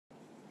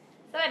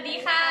สดี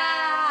ค่ะ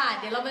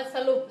เดี๋ยวเรามาส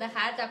รุปนะค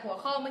ะจากหัว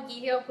ข้อเมื่อกี้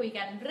ที่เราคุย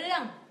กันเรื่อ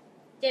ง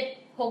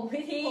6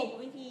 วิธี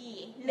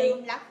ลืม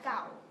รักเก่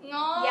า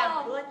อย่าง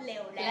รวดเร็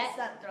วและ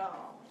สตรอ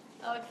ง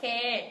โอเค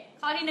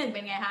ข้อที่1เป็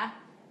นไงคะ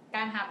ก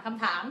ารถามค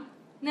ำถาม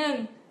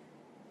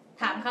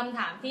1ถามคำถ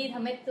ามที่ท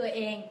ำให้ตัวเ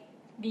อง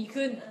ดี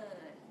ขึ้น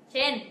เ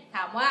ช่นถ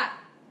ามว่า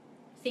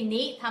สิ่ง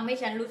นี้ทำให้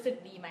ฉันรู้สึก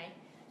ดีไหม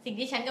สิ่ง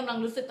ที่ฉันกำลัง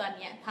รู้สึกตอน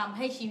นี้ทำใ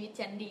ห้ชีวิต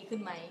ฉันดีขึ้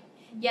นไหม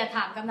อย่าถ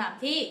ามคำถาม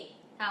ที่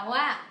ถาม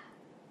ว่า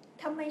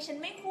ทำไมฉัน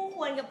ไม่คู่ค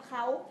วรกับเข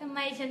าทำไม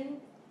ฉัน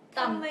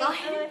ต่ำต้อย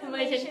ทำไม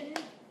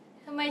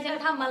ฉัน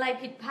ทำอะไร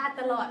ผิดพลาด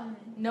ตลอด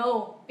no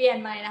เปลี่ยน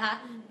ใหม่นะคะ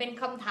เป็น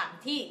คำถาม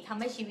ที่ทำ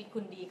ให้ชีวิตคุ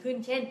ณดีขึ้น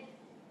เช่น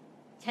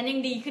ฉันยัง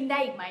ดีขึ้นได้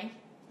อีกไหม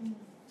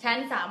ฉัน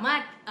สามาร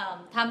ถ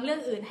ทำเรื่อ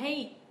งอื่น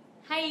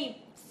ให้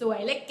สวย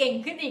และเก่ง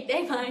ขึ้นอีกได้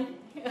ไหม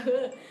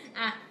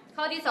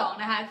ข้อที่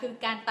2นะคะคือ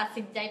การตัด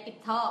สินใจปิด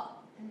ท่อ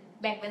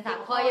แบ่งเป็น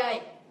3ข้อย่อย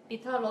ปิด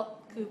ท่อลบ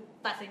คือ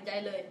ตัดสินใจ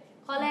เลย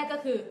ข้อแรกก็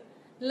คือ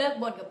เลิก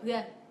บ่นกับเพื่อ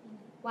น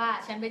ว่า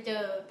ฉันไปเจ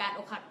อการอ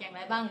กหักอย่างไร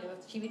บ้างหรือ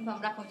ชีวิตความ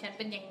รักของฉัน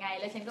เป็นยังไง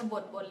แล้วฉันก็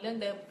บ่นเรื่อง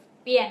เดิม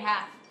เปลี่ยนค่ะ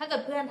ถ้าเกิ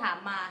ดเพื่อนถาม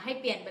มาให้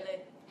เปลี่ยนไปเลย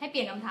ให้เป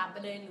ลี่ยนคำถามไป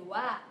เลยหรือ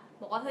ว่า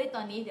บอกว่าเฮ้ยต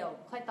อนนี้เดี๋ยว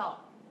ค่อยตอบ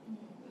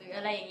หรืออ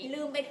ะไรอย่างนี้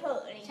ลืมไปเถอ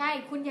ะใช่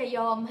คุณอย่าย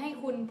อมให้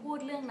คุณพูด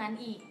เรื่องนั้น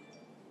อีก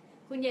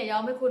คุณอย่ายอ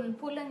มให้คุณ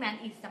พูดเรื่องนั้น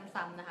อีก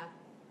ซ้ำๆนะคะ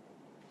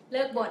เ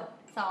ลิกบ่น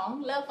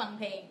2เลิกฟัง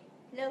เพลง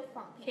เลิก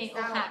ฟังเพลงอ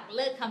กหักเ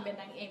ลิกทำเป็น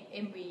นาง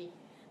MV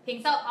เพลง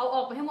เศร้าเอาอ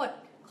อกไปให้หมด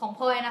ของ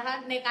พลอยนะคะ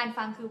ในการ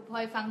ฟังคือพลอ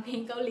ยฟังเพลง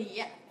เกาหลี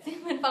อ่ะซึ่ง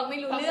มันฟังไม่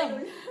รู้เรื่อง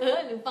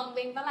หรือฟังเพ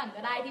ลงฝรั่ง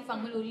ก็ได้ที่ฟัง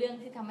ไม่รู้เรื่อง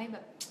ที่ทำให้แบ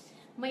บ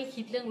ไม่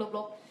คิดเรื่องล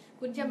บๆ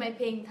คุณเชื่อไหมเ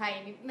พลงไทย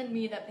นี่มัน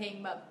มีแต่เพลง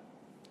แบบ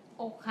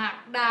อกหัก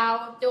ดาว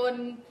จน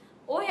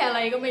โอ้ยอะไร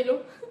ก็ไม่รู้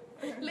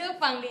เลือก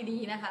ฟังดี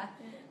ๆนะคะ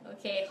โอ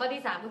เคข้อ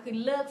ที่3ก็คือ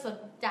เลิกสน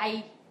ใจ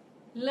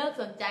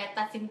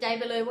ตัดสินใจไ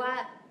ปเลยว่า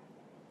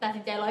ตัด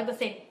สินใจ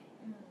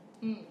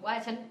 100% ว่า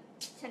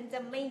ฉันจะ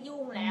ไม่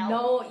ยุ่งแล้ว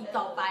no อีก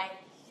ต่อไป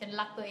ฉัน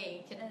รักตัวเอง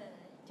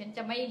ฉันจ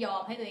ะไม่ยอ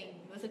มให้ตัวเอง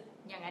รู้สึก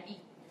อย่างนั้นอี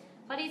ก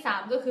ข้อที่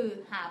3ก็คือ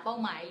หาเป้า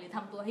หมายหรือท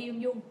ำตัวให้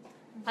ยุ่ง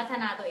พัฒ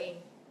นาตัวเอง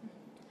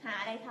หา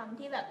อะไรทำ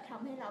ที่แบบท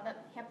ำให้เราแบบ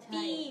แฮป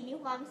ปี้มี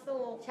ความสุ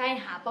ขใช่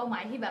หาเป้าหมา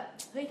ยที่แบบ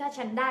เฮ้ยถ้า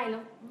ฉันได้แล้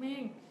วแม่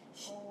ง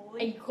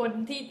ไอคน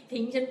ที่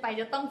ทิ้งฉันไป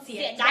จะต้องเสี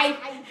ยใจ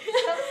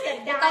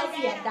ต้องเ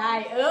สียดาย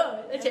แล้ว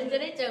ฉันจะ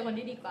ได้เจอคน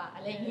ที่ดีกว่าอ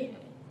ะไรอย่างนี้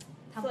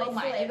ทำเป้าหม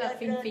ายให้แบบ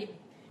ฟิน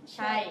ใ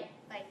ช่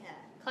ไปค่ะ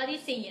ข้อ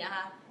ที่4นะค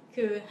ะ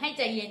คือให้ใ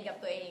จเย็นกับ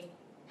ตัวเอง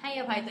ให้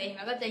อภัยตัวเองแ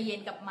ล้วก็ใจเย็น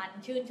กับมัน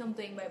ชื่นชมตั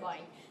วเองบ่อย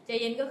ๆใจ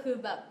เย็นก็คือ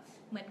แบบ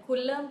เหมือนคุณ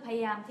เริ่มพย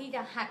ายามที่จ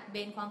ะหักเบ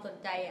นความสน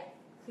ใจอ่ะ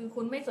คือ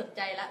คุณไม่สนใ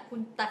จละคุณ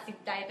ตัดสิน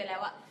ใจไปแล้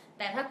วอะแ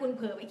ต่ถ้าคุณเ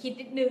ผลอไปคิด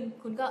นิดนึง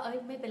คุณก็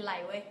ไม่เป็นไร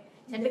เว้ย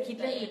ฉันไปคิด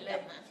เรื่องอื่นเล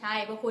ยใช่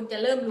เพราะคุณจะ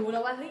เริ่มรู้แล้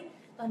วว่าเฮ้ย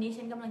ตอนนี้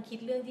ฉันกำลังคิด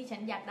เรื่องที่ฉั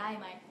นอยากได้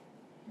ไหม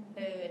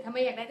ถ้าไ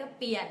ม่อยากได้ก็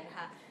เปลี่ยน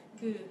ค่ะ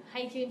คือใ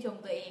ห้ชื่นชม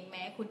ตัวเองแ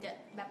ม้คุณจะ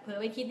แบบเผลอ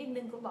ไปคิดนิด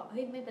นึงก็บอกเ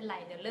ฮ้ยไม่เป็นไร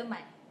เดี๋ยวเริ่มให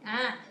ม่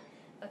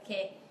โอเค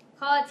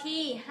ข้อ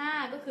ที่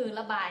5ก็คือ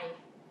ระบาย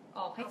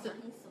ออกให้สุด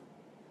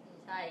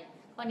ใช่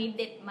ข้อนี้เ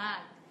ด็ดมาก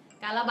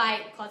การระบาย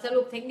ขอส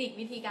รุปเทคนิค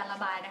วิธีการระ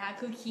บายนะคะ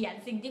คือเขียน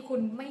สิ่งที่คุ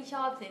ณไม่ช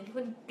อบสิ่งที่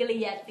คุณเกลี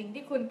ยดสิ่ง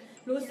ที่คุณ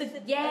รู้สึก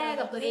แย่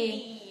กับตัวเอง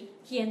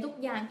เขียนทุก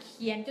อย่างเ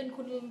ขียนจน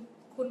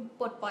คุณ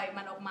ปลดปล่อย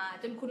มันออกมา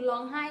จนคุณร้อ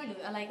งไห้หรื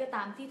ออะไรก็ต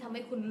ามที่ทำใ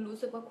ห้คุณรู้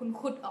สึกว่าคุณ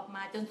ขุดออกม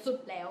าจนสุด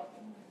แล้ว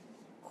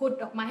ขุด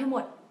ออกมาให้หม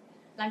ด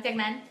หลังจาก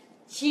นั้น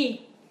ฉีก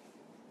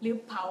หรือ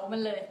เผามั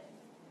นเลย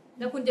แ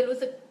ล้วคุณจะรู้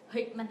สึกเ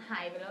ฮ้ยมันหา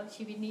ยไปแล้ว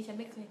ชีวิตนี้ฉัน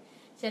ไม่เคย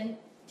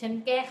ฉัน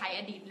แก้ไข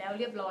อดีตแล้ว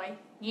เรียบร้อย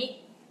งี้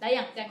แล้วอ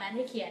ย่างจากนั้นใ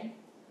ห้เขียน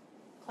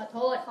ขอโท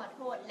ษ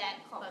และ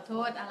ขอโท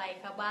ษอะไร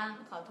คะบ้าง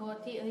ขอโทษ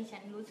ที่ฉั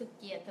นรู้สึก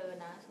เกลียดเธอ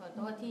นะขอโ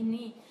ทษที่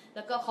นี่แ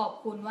ล้วก็ขอบ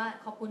คุ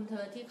ณเธ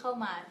อที่เข้า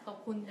มาขอบ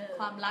คุณ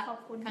ความรัก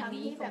ครั้ง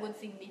นี้ขอบคุณ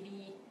สิ่ง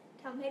ดี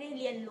ๆทำให้ได้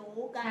เรียนรู้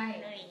กัน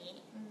อะไรอย่างนี้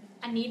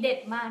อันนี้เด็ด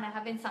มากนะค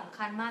ะเป็นสำ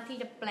คัญมากที่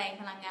จะแปลง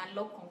พลังงานล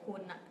บของคุ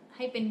ณน่ะใ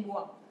ห้เป็นบว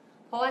ก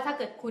เพราะว่าถ้าเ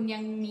กิดคุณยั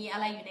งมีอะ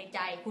ไรอยู่ในใจ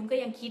คุณก็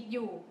ยังคิดอ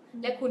ยู่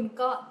และคุณ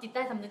ก็จิตใ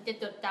ต้สำนึกจะ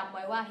จดจำไ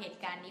ว้ว่าเหตุ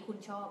การณ์นี้คุณ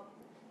ชอบ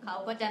เขา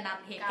ก็จะน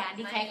ำเหตุการณ์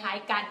ที่คล้าย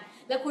ๆกัน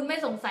แล้วคุณไม่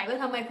สงสัยว่า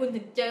ทำไมคุณ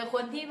ถึงเจอค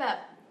นที่แบบ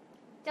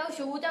เจ้า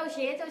ชู้เจ้า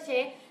เจ้า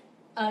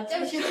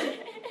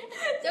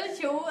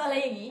ชู้อะไร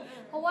อย่างนี้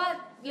เพราะว่า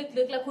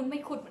ลึกๆแล้วคุณไม่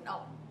ขุดมันออ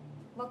ก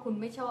ว่าคุณ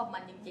ไม่ชอบมั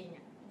นจริงๆ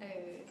อ่ะ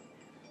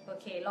โอ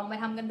เคลองไป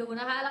ทำกันดู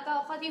นะคะแล้วก็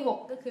ข้อที่6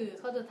ก็คือ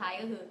ข้อสุดท้าย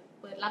ก็คือ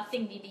เปิดรับ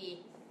สิ่งดี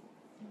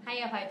ๆให้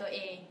อภัยตัวเ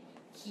อง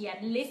เขียน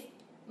ลิสต์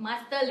มา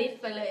สเตอร์ลิส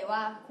ต์ไปเลยว่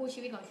าคู่ชี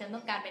วิตของฉันต้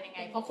องการเป็นยังไง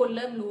เพราะคุณเ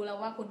ริ่มรู้แล้ว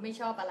ว่าคุณไม่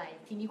ชอบอะไร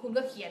ทีนี้คุณ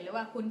ก็เขียนเลย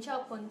ว่าคุณชอบ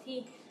คนที่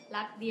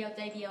รักเดียวใ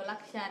จเดียวรั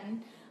กฉัน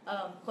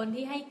คน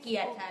ที่ให้เกี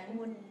ยรติฉัน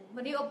ค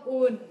นที่อบ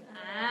อุ่น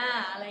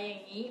อะไรอย่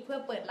างนี้เพื่อ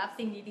เปิดรับ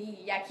สิ่งดี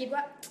ๆอย่าคิดว่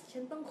าฉั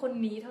นต้องคน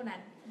นี้เท่านั้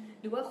น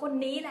หรือว่าคน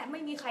นี้แหละไ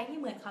ม่มีใครที่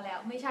เหมือนเขาแล้ว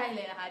ไม่ใช่เล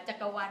ยนะคะจั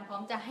กรวาลพร้อ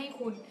มจะให้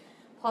คุณ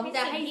พร้อมจ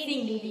ะให้สิ่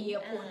งดีๆ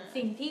กับคุณ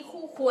สิ่งที่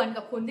คู่ควร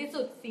กับคุณที่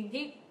สุดสิ่ง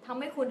ที่ทำ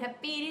ให้คุณแฮป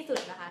ปี้ที่สุ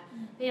ดนะคะ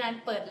เพราะฉะนั้น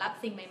เปิดรับ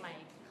สิ่งใหม่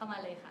ๆเข้ามา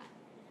เลยค่ะ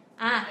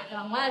ห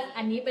วังว่า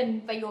อันนี้เป็น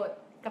ประโยชน์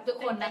กับทุก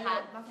คนนะคะ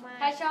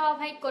ถ้าชอบ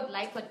ให้กดไล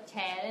ค์กดแช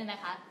ร์เลยน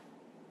ะคะ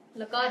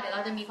แล้วก็เดี๋ยวเร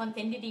าจะมีคอนเท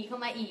นต์ดีๆเข้า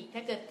มาอีกถ้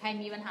าเกิดใคร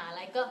มีปัญหาอะไ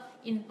รก็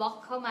อินบ็อก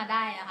ซ์เข้ามาไ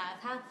ด้นะคะ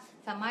ถ้า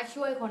สามารถ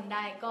ช่วยคนไ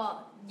ด้ก็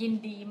ยิน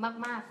ดี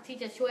มากๆที่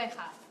จะช่วย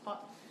ค่ะเพราะ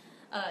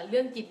เรื่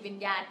องจิตวิญ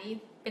ญาณนี้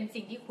เป็น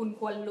สิ่งที่คุณ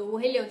ควรรู้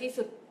ให้เร็วที่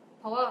สุด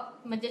เพราะว่า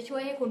มันจะช่ว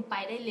ยให้คุณไป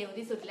ได้เร็ว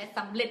ที่สุดและส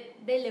ำเร็จ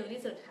ได้เร็ว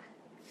ที่สุดค่ะ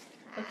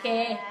โอเค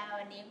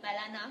วันนี้ไปแ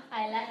ล้วเนาะไป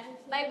แล้ว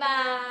บ๊ายบา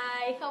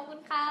ยขอบคุณ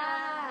ค่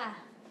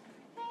ะ